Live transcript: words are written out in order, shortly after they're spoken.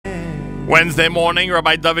Wednesday morning,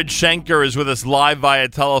 Rabbi David Schenker is with us live via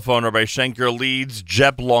telephone. Rabbi Schenker leads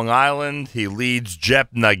JEP Long Island. He leads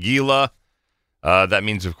JEP Nagila. That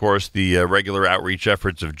means, of course, the regular outreach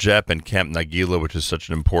efforts of JEP and Camp Nagila, which is such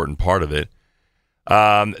an important part of it.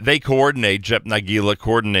 They coordinate, JEP Nagila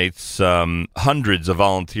coordinates hundreds of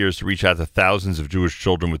volunteers to reach out to thousands of Jewish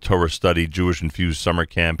children with Torah study, Jewish-infused summer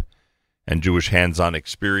camp, and Jewish hands-on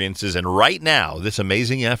experiences. And right now, this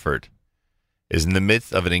amazing effort is in the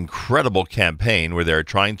midst of an incredible campaign where they're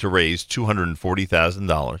trying to raise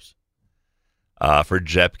 $240,000 for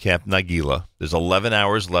JEP Camp Nagila. There's 11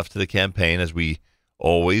 hours left to the campaign, as we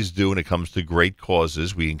always do when it comes to great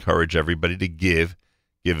causes. We encourage everybody to give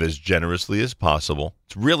as generously as possible.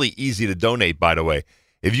 It's really easy to donate, by the way.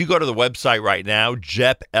 If you go to the website right now,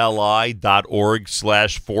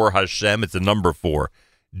 jepli.org/4Hashem, it's the number 4,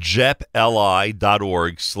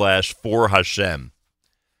 jepli.org/4Hashem.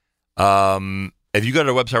 If you go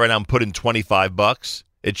to the website right now and put in $25,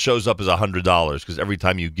 it shows up as $100 because every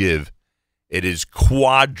time you give, it is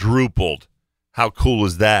quadrupled. How cool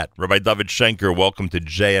is that? Rabbi David Schenker, welcome to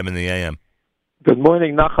JM in the AM. Good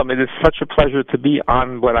morning, Nachum. It is such a pleasure to be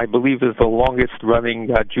on what I believe is the longest-running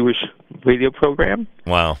Jewish radio program.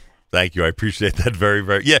 Wow. Thank you. I appreciate that very,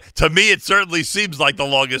 very. Yeah, to me, it certainly seems like the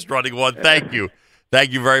longest-running one. Thank you.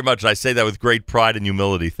 Thank you very much. I say that with great pride and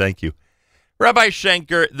humility. Thank you. Rabbi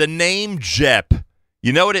Schenker, the name JEP,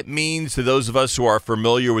 you know what it means to those of us who are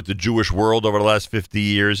familiar with the Jewish world over the last 50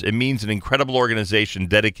 years? It means an incredible organization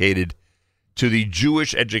dedicated to the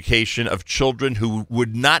Jewish education of children who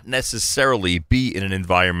would not necessarily be in an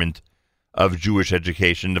environment of Jewish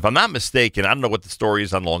education. If I'm not mistaken, I don't know what the story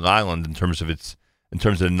is on Long Island in terms of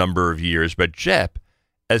the number of years, but JEP,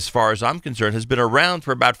 as far as I'm concerned, has been around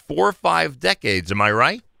for about 4 or 5 decades. Am I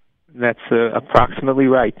right? That's approximately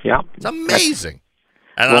right, yeah. It's amazing.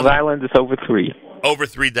 Long Island is over 3. Over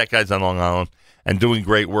 3 decades on Long Island and doing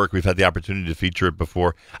great work. We've had the opportunity to feature it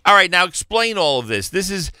before. All right, now explain all of this. This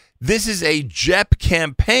is a JEP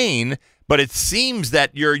campaign, but it seems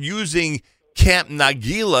that you're using Camp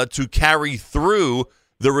Nagila to carry through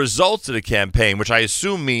the results of the campaign, which I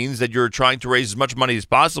assume means that you're trying to raise as much money as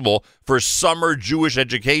possible for summer Jewish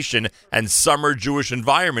education and summer Jewish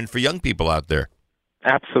environment for young people out there.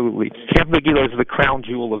 Absolutely. Camp Nagila is the crown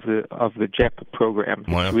jewel of the JEP program.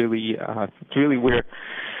 Wow. It's really where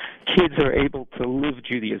kids are able to live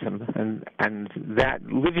Judaism, and that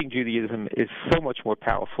living Judaism is so much more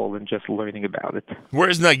powerful than just learning about it.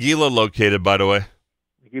 Where's Nagila located, by the way?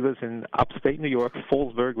 Nagila's in upstate New York,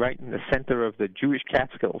 Fallsburg, right in the center of the Jewish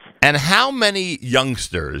Catskills. And how many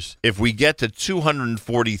youngsters, if we get to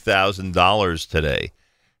 $240,000 today,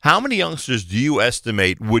 how many youngsters do you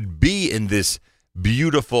estimate would be in this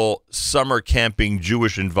beautiful summer camping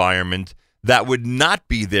Jewish environment that would not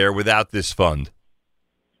be there without this fund?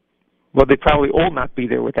 Well, they'd probably all not be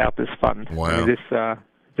there without this fund. Wow. I mean,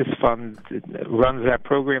 this fund runs our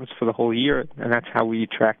programs for the whole year, and that's how we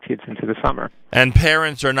attract kids into the summer. And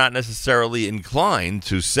parents are not necessarily inclined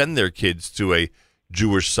to send their kids to a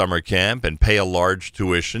Jewish summer camp and pay a large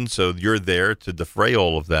tuition, so you're there to defray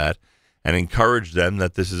all of that and encourage them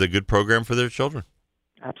that this is a good program for their children.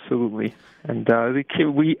 Absolutely. And our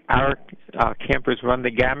campers run the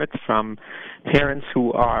gamut from parents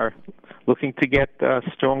who are looking to get a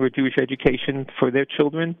stronger Jewish education for their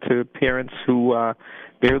children to parents who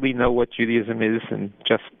barely know what Judaism is and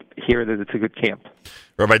just hear that it's a good camp.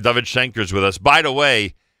 Rabbi David Schenker is with us. By the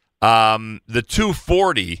way, the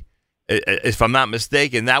 240, if I'm not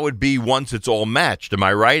mistaken, that would be once it's all matched. Am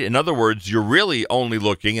I right? In other words, you're really only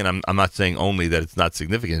looking, and I'm not saying only that it's not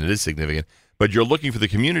significant. It is significant. But you're looking for the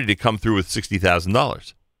community to come through with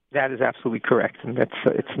 $60,000. That is absolutely correct. And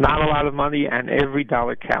it's not a lot of money, and every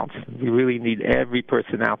dollar counts. We really need every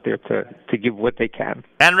person out there to give what they can.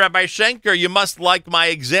 And Rabbi Schenker, you must like my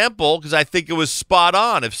example because I think it was spot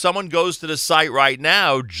on. If someone goes to the site right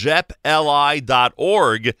now,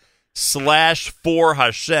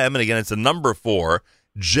 jepli.org/4Hashem, and again, it's a number 4,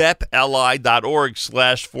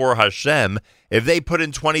 jepli.org/4Hashem, if they put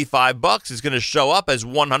in $25, it's going to show up as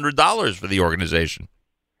 $100 for the organization.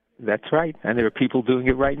 That's right, and there are people doing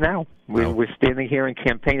it right now. We're standing here in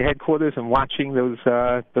campaign headquarters and watching those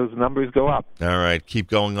numbers go up. All right, keep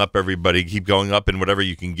going up, everybody. Keep going up in whatever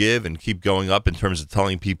you can give, and keep going up in terms of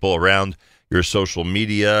telling people around your social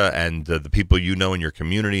media and the people you know in your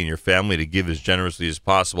community and your family to give as generously as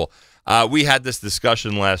possible. We had this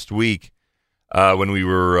discussion last week when we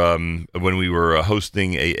were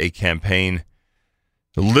hosting a campaign,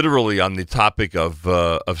 literally on the topic of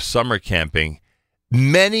summer camping.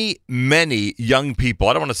 Many young people,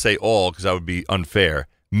 I don't want to say all because that would be unfair,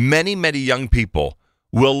 many young people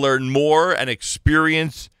will learn more and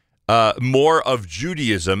experience more of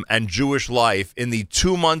Judaism and Jewish life in the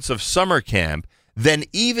 2 months of summer camp than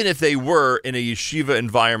even if they were in a yeshiva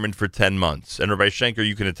environment for 10 months. And Rabbi Schenker,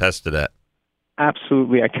 you can attest to that.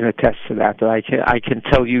 Absolutely, I can attest to that. I can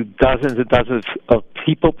tell you dozens and dozens of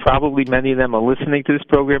people, probably many of them are listening to this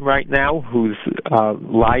program right now, whose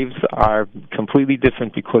lives are completely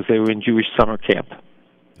different because they were in Jewish summer camp.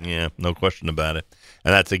 Yeah, no question about it.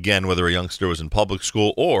 And that's, again, whether a youngster was in public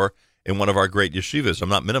school or in one of our great yeshivas. I'm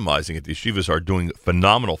not minimizing it. The yeshivas are doing a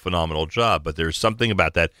phenomenal job, but there's something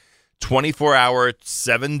about that 24-hour,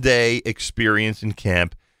 7-day experience in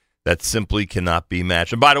camp that simply cannot be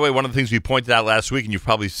matched. And by the way, one of the things we pointed out last week, and you've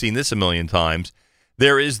probably seen this a million times,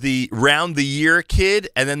 there is the round-the-year kid,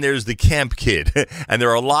 and then there's the camp kid. And there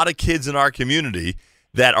are a lot of kids in our community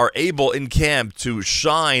that are able in camp to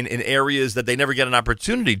shine in areas that they never get an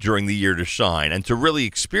opportunity during the year to shine and to really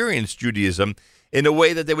experience Judaism in a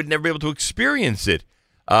way that they would never be able to experience it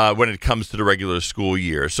when it comes to the regular school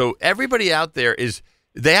year. So everybody out there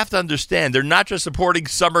they have to understand they're not just supporting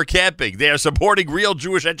summer camping. They are supporting real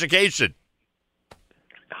Jewish education.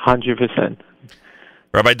 100%.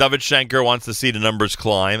 Rabbi David Schenker wants to see the numbers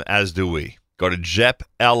climb, as do we. Go to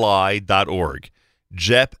jepli.org.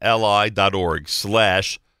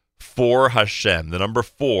 jepli.org/4Hashem, the number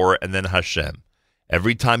 4 and then Hashem.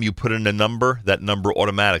 Every time you put in a number, that number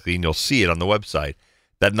automatically, and you'll see it on the website,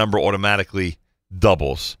 that number automatically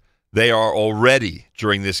doubles. They are already,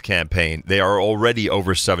 during this campaign, they are already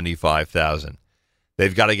over 75,000.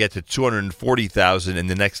 They've got to get to 240,000 in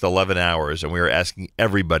the next 11 hours, and we are asking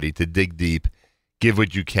everybody to dig deep, give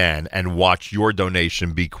what you can, and watch your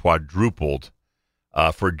donation be quadrupled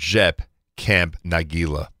for JEP Camp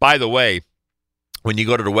Nagila. By the way, when you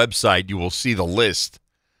go to the website, you will see the list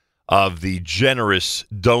of the generous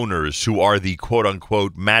donors who are the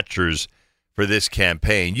quote-unquote matchers for this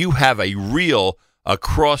campaign. You have a real,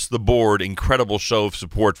 across-the-board, incredible show of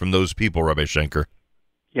support from those people, Rabbi Schenker.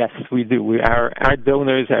 Yes, we do. Our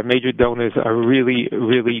donors, our major donors, are really,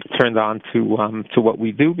 really turned on to what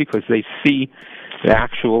we do because they see the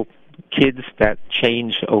actual kids that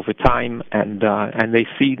change over time, and they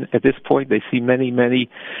see at this point many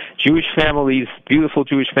Jewish families, beautiful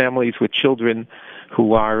Jewish families with children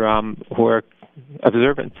who are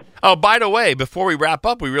observant. Oh, by the way, before we wrap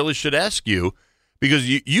up, we really should ask you, because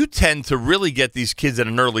you tend to really get these kids at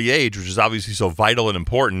an early age, which is obviously so vital and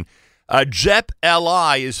important. JEP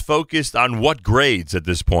LI is focused on what grades at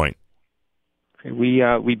this point?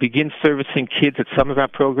 We begin servicing kids at some of our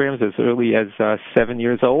programs as early as 7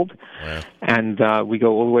 years old, and we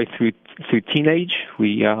go all the way through teenage.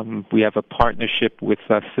 We have a partnership with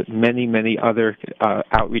many other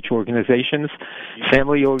outreach organizations,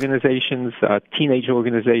 family organizations, teenage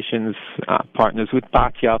organizations, partners with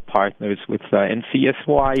Batya, partners with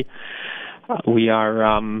NCSY. We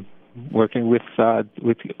are working with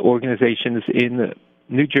organizations in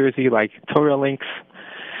New Jersey like Torah Links.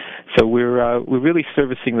 So we're really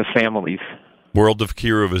servicing the families. World of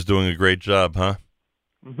Kiruv is doing a great job, huh?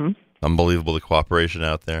 Mm-hmm. Unbelievable, the cooperation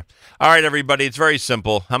out there. All right, everybody, it's very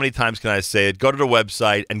simple. How many times can I say it? Go to the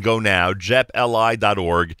website and go now,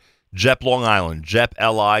 jepli.org, JEP Long Island,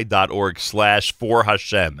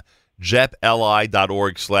 jepli.org/4Hashem,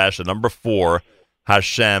 jepli.org/4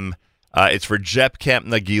 Hashem. It's for JEP Camp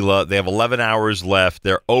Nagila. They have 11 hours left.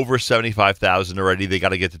 They're over 75,000 already. They got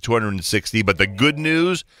to get to 260. But the good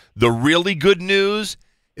news, the really good news,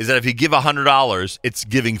 is that if you give $100, it's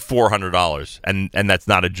giving $400. And that's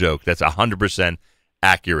not a joke. That's 100%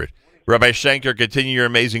 accurate. Rabbi Schenker, continue your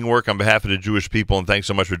amazing work on behalf of the Jewish people, and thanks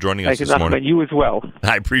so much for joining us this morning. You as well.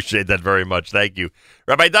 I appreciate that very much. Thank you.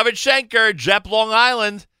 Rabbi David Schenker, JEP Long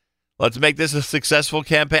Island. Let's make this a successful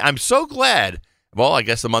campaign. I'm so glad. Well, I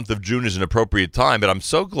guess the month of June is an appropriate time, but I'm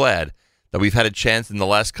so glad that we've had a chance in the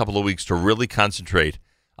last couple of weeks to really concentrate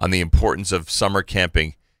on the importance of summer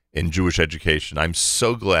camping in Jewish education. I'm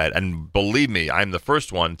so glad, and believe me, I'm the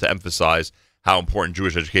first one to emphasize how important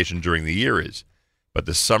Jewish education during the year is. But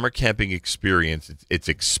the summer camping experience, it's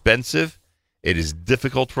expensive, it is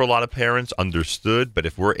difficult for a lot of parents, understood, but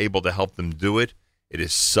if we're able to help them do it, it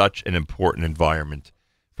is such an important environment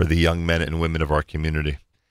for the young men and women of our community.